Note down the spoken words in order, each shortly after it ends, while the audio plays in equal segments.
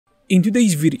In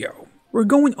today's video, we're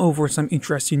going over some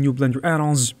interesting new Blender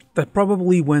add-ons that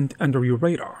probably went under your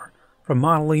radar, from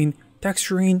modeling,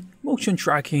 texturing, motion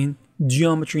tracking,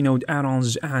 geometry node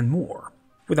add-ons, and more.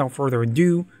 Without further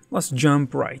ado, let's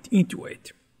jump right into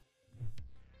it.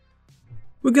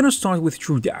 We're gonna start with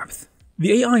TrueDepth,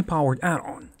 the AI-powered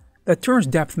add-on that turns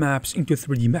depth maps into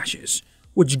 3D meshes,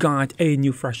 which got a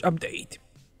new fresh update.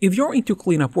 If you're into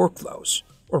cleanup workflows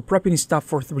or prepping stuff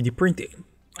for 3D printing,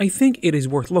 I think it is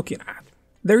worth looking at.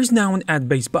 There is now an Add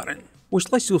Base button,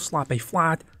 which lets you slap a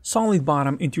flat, solid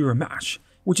bottom into your mesh,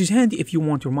 which is handy if you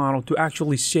want your model to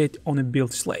actually sit on a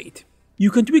build slate.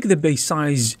 You can tweak the base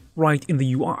size right in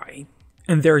the UI,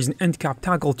 and there is an end cap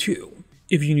toggle too,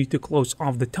 if you need to close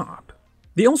off the top.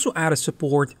 They also added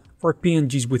support for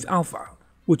PNGs with alpha,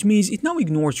 which means it now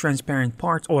ignores transparent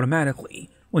parts automatically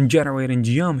when generating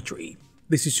geometry.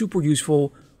 This is super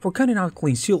useful for cutting out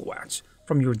clean silhouettes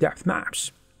from your depth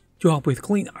maps. To help with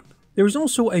cleanup, there is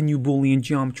also a new Boolean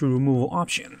geometry removal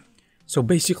option. So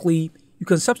basically, you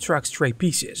can subtract stray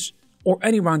pieces or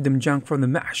any random junk from the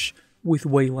mesh with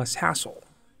way less hassle.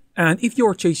 And if you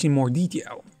are chasing more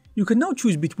detail, you can now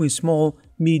choose between small,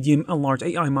 medium, and large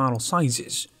AI model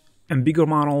sizes, and bigger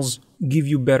models give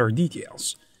you better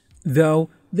details, though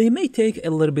they may take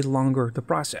a little bit longer to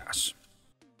process.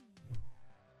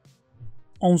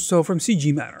 Also from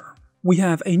CG Matter, we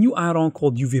have a new add-on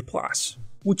called UV+,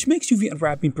 which makes UV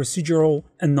unwrapping procedural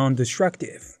and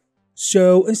non-destructive.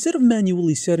 So instead of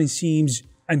manually setting seams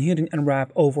and hitting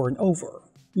unwrap over and over,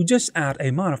 you just add a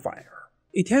modifier.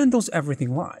 It handles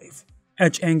everything live: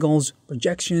 edge angles,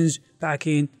 projections,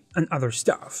 backing, and other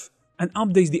stuff, and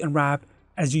updates the unwrap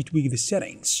as you tweak the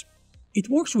settings. It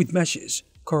works with meshes,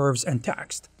 curves, and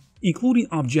text, including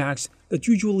objects that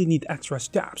usually need extra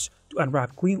steps to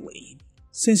unwrap cleanly.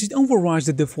 Since it overrides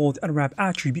the default unwrap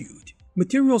attribute,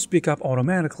 materials pick up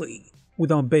automatically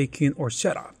without baking or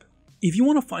setup. If you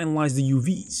want to finalize the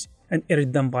UVs and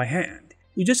edit them by hand,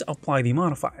 you just apply the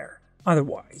modifier.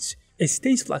 Otherwise, it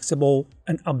stays flexible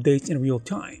and updates in real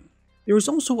time. There is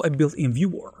also a built-in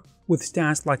viewer with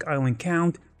stats like island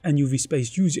count and UV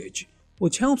space usage,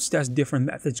 which helps test different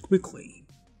methods quickly.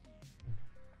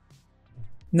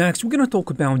 Next, we're going to talk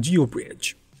about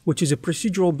Geo-Bridge, which is a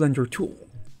procedural Blender tool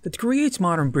that creates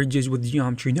modern bridges with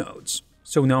geometry nodes,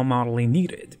 so no modeling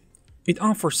needed. It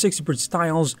offers 6 bridge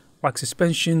styles like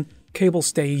suspension, cable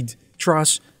stayed,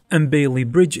 truss, and Bailey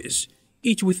bridges,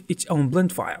 each with its own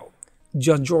blend file.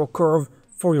 Just draw a curve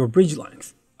for your bridge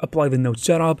length, apply the node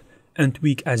setup, and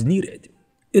tweak as needed.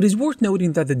 It is worth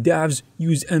noting that the devs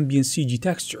use ambient CG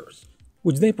textures,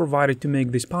 which they provided to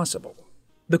make this possible.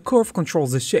 The curve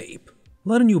controls the shape,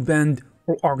 letting you bend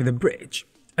or arc the bridge,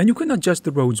 and you can adjust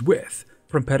the road's width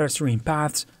from pedestrian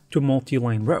paths to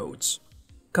multi-lane roads.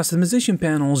 Customization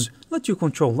panels let you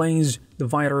control lanes,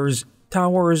 dividers,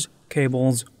 towers,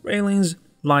 cables, railings,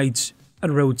 lights,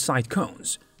 and roadside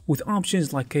cones, with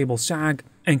options like cable sag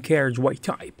and carriageway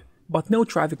type, but no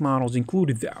traffic models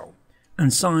included though,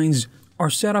 and signs are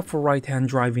set up for right-hand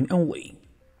driving only.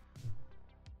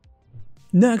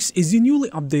 Next is the newly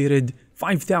updated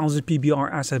 5000 Pbr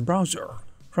Asset Browser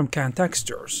from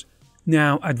CanTextures,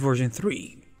 now at version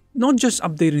 3. Not just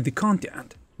updating the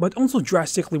content, but also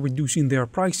drastically reducing their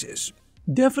prices,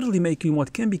 definitely making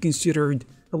what can be considered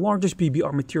the largest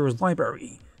PBR materials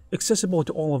library accessible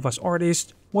to all of us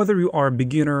artists, whether you are a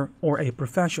beginner or a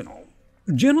professional.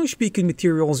 Generally speaking,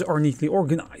 materials are neatly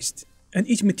organized, and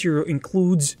each material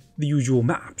includes the usual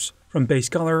maps, from base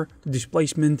color to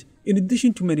displacement, in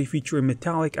addition to many featuring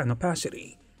metallic and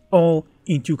opacity, all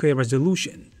in 2K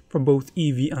resolution for both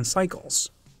EV and cycles.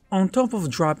 On top of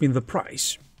dropping the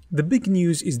price, the big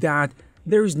news is that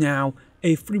there is now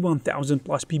a free 1000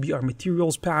 plus PBR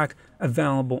materials pack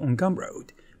available on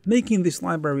Gumroad, making this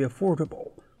library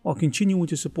affordable while continuing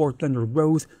to support Blender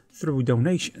growth through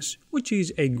donations, which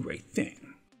is a great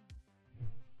thing.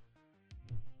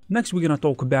 Next, we're going to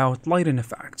talk about lighting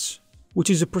effects, which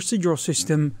is a procedural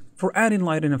system for adding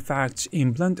lighting effects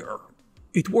in Blender.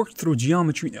 It works through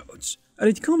geometry nodes, and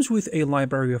it comes with a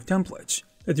library of templates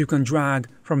that you can drag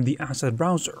from the Asset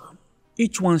Browser.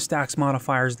 Each one stacks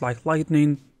modifiers like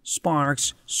lightning,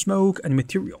 sparks, smoke, and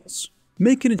materials,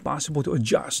 making it possible to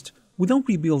adjust without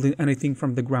rebuilding anything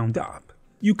from the ground up.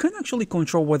 You can actually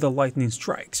control where the lightning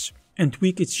strikes and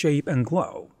tweak its shape and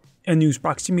glow, and use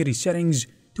proximity settings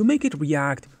to make it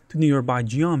react to nearby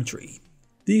geometry.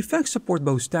 The effects support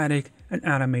both static and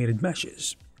animated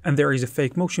meshes, and there is a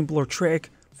fake motion blur trick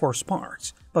for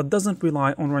sparks that doesn't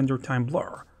rely on render time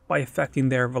blur by affecting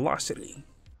their velocity.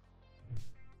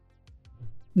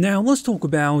 Now let's talk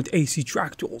about AC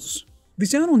track tools.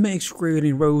 This add-on makes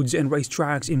creating roads and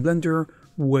racetracks in Blender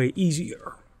way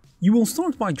easier. You will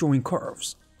start by drawing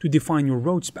curves to define your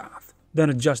road's path,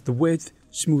 then adjust the width,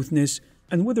 smoothness,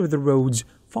 and whether the road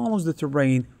follows the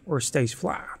terrain or stays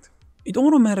flat. It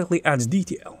automatically adds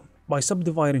detail by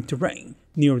subdividing terrain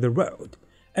near the road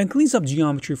and cleans up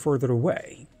geometry further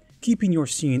away, keeping your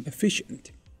scene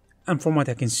efficient. And from what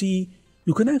I can see,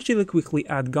 you can actually quickly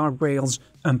add guardrails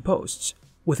and posts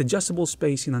with adjustable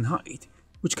spacing and height,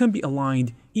 which can be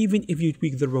aligned even if you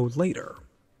tweak the road later.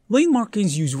 Lane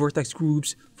markings use vertex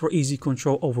groups for easy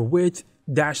control over width,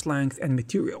 dash length, and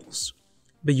materials.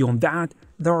 Beyond that,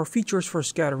 there are features for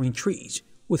scattering trees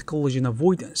with collision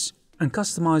avoidance and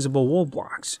customizable wall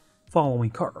blocks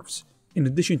following curves, in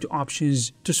addition to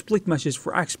options to split meshes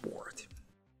for export.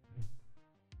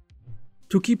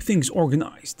 To keep things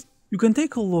organized, you can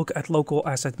take a look at Local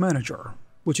Asset Manager,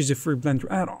 which is a free Blender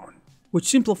add-on, which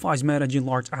simplifies managing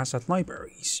large asset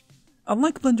libraries.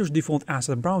 Unlike Blender's default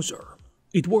asset browser,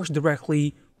 it works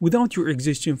directly without your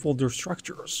existing folder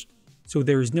structures, so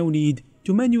there is no need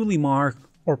to manually mark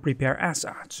or prepare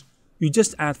assets. You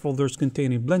just add folders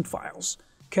containing blend files,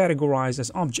 categorized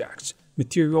as objects,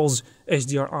 materials,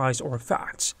 HDRIs, or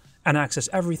effects, and access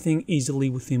everything easily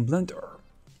within Blender.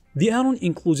 The add-on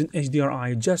includes an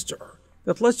HDRI adjuster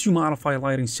that lets you modify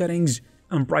lighting settings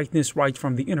and brightness right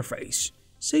from the interface,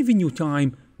 saving you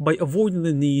time by avoiding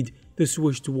the need to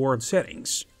switch to world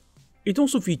settings. It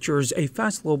also features a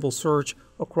fast global search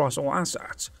across all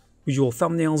assets, visual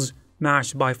thumbnails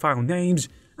matched by file names,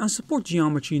 and support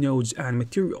geometry nodes and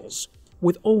materials,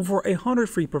 with over 100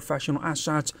 free professional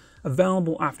assets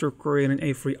available after creating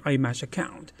a free iMesh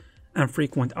account, and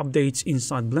frequent updates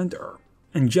inside Blender.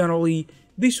 And generally,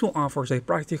 this tool offers a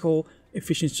practical,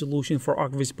 efficient solution for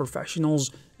ArchViz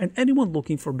professionals and anyone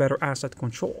looking for better asset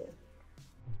control.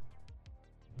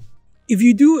 If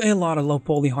you do a lot of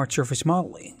low-poly hard surface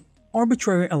modeling,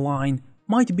 Arbitrary Align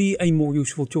might be a more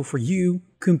useful tool for you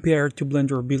compared to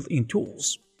Blender built-in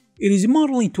tools. It is a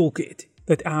modeling toolkit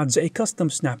that adds a custom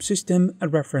snap system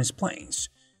and reference planes,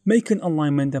 making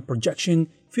alignment and projection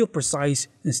feel precise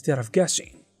instead of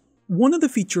guessing. One of the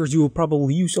features you will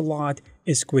probably use a lot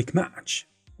is Quick Match.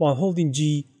 While holding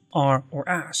G, R, or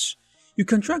S, you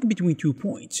can track between 2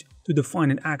 points to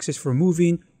define an axis for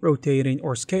moving, rotating,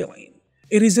 or scaling.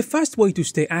 It is a fast way to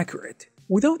stay accurate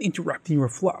without interrupting your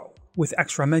flow with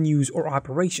extra menus or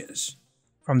operations.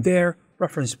 From there,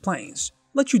 reference planes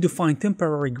let you define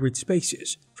temporary grid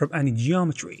spaces from any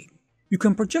geometry. You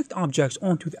can project objects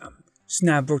onto them,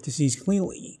 snap vertices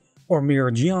cleanly, or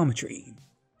mirror geometry.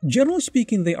 Generally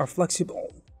speaking, they are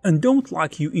flexible and don't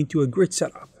lock you into a grid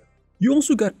setup. You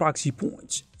also get proxy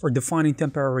points for defining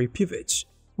temporary pivots,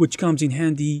 which comes in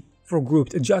handy for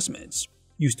grouped adjustments.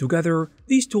 Used together,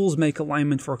 these tools make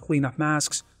alignment for cleanup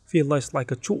masks feel less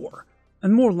like a chore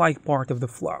and more like part of the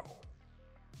flow.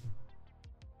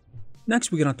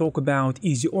 Next, we're going to talk about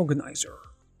Easy Organizer.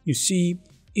 You see,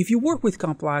 if you work with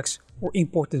complex or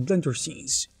imported Blender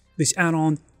scenes, this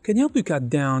add-on can help you cut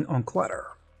down on clutter.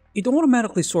 It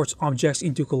automatically sorts objects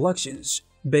into collections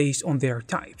based on their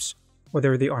types,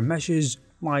 whether they are meshes,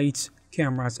 lights,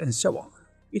 cameras, and so on.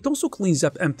 It also cleans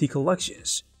up empty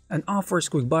collections and offers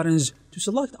quick buttons to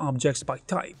select objects by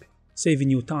type, saving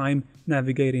you time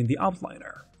navigating the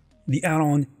outliner. The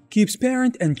add-on keeps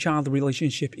parent and child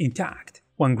relationship intact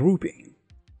when grouping,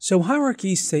 so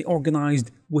hierarchies stay organized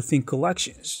within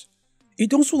collections.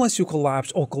 It also lets you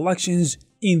collapse all collections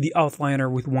in the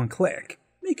outliner with one click,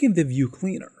 making the view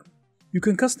cleaner. You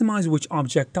can customize which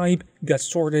object type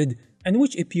gets sorted and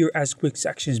which appear as quick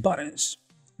sections buttons.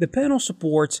 The panel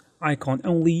supports icon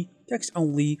only, text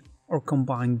only, or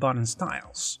combined button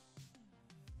styles.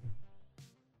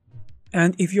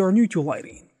 And if you are new to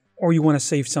lighting, or you want to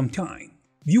save some time,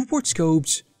 Viewport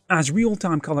Scopes adds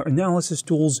real-time color analysis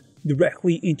tools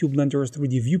directly into Blender's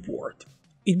 3D viewport.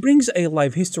 It brings a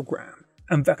live histogram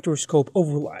and vector scope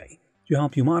overlay to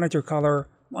help you monitor color,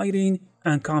 lighting,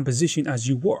 and composition as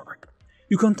you work.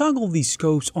 You can toggle these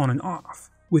scopes on and off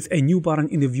with a new button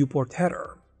in the viewport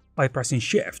header. By pressing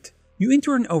Shift, you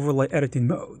enter an overlay editing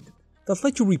mode that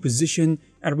lets you reposition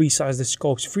and resize the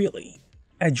scopes freely.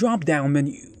 A drop-down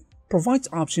menu provides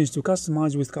options to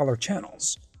customize with color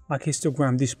channels, like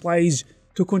histogram displays,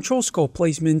 to control scope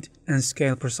placement and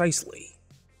scale precisely.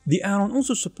 The add-on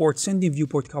also supports sending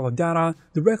viewport color data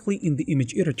directly in the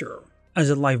image editor as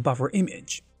a live buffer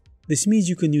image. This means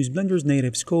you can use Blender's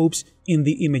native scopes in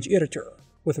the image editor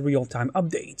with real-time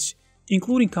updates,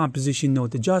 including composition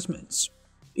node adjustments.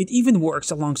 It even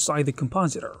works alongside the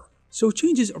compositor, so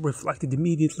changes are reflected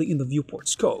immediately in the viewport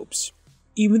scopes.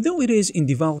 Even though it is in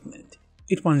development,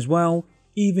 it runs well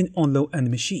even on low-end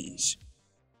machines.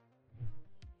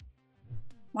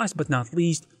 Last but not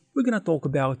least, we're gonna talk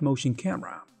about motion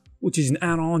camera. which is an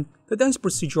add-on that adds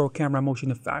procedural camera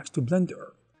motion effects to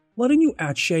Blender, letting you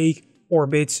add shake,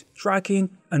 orbits, tracking,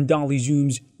 and dolly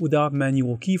zooms without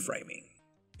manual keyframing.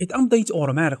 It updates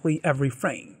automatically every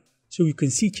frame, so you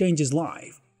can see changes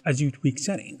live as you tweak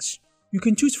settings. You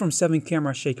can choose from 7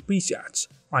 camera shake presets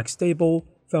like stable,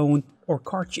 phone, or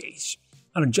car chase,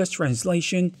 and adjust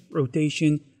translation,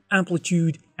 rotation,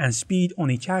 amplitude, and speed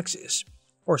on each axis.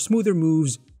 For smoother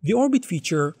moves, the orbit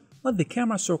feature lets the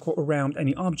camera circle around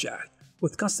any object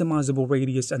with customizable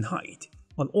radius and height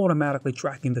while automatically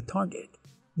tracking the target.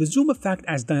 The zoom effect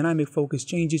adds dynamic focus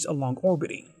changes along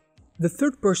orbiting. The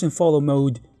third-person follow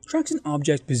mode tracks an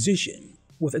object's position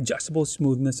with adjustable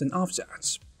smoothness and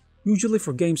offsets, usually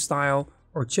for game style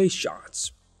or chase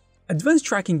shots. Advanced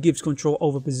tracking gives control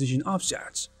over position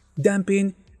offsets,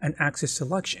 damping, and axis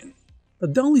selection. The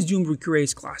dolly zoom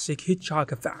recreates classic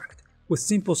Hitchcock effect with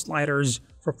simple sliders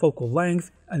for focal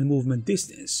length and movement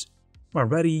distance. When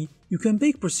ready, you can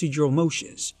bake procedural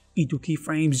motions into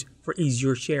keyframes for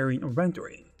easier sharing or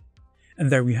rendering. And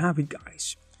there we have it,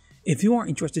 guys. If you are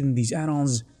interested in these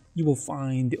add-ons, you will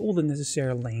find all the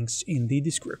necessary links in the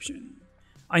description.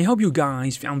 I hope you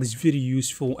guys found this video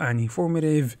useful and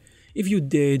informative. If you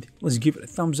did, let's give it a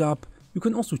thumbs up. You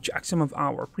can also check some of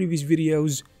our previous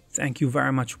videos. Thank you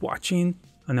very much for watching,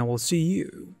 and I will see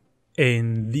you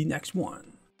in the next one.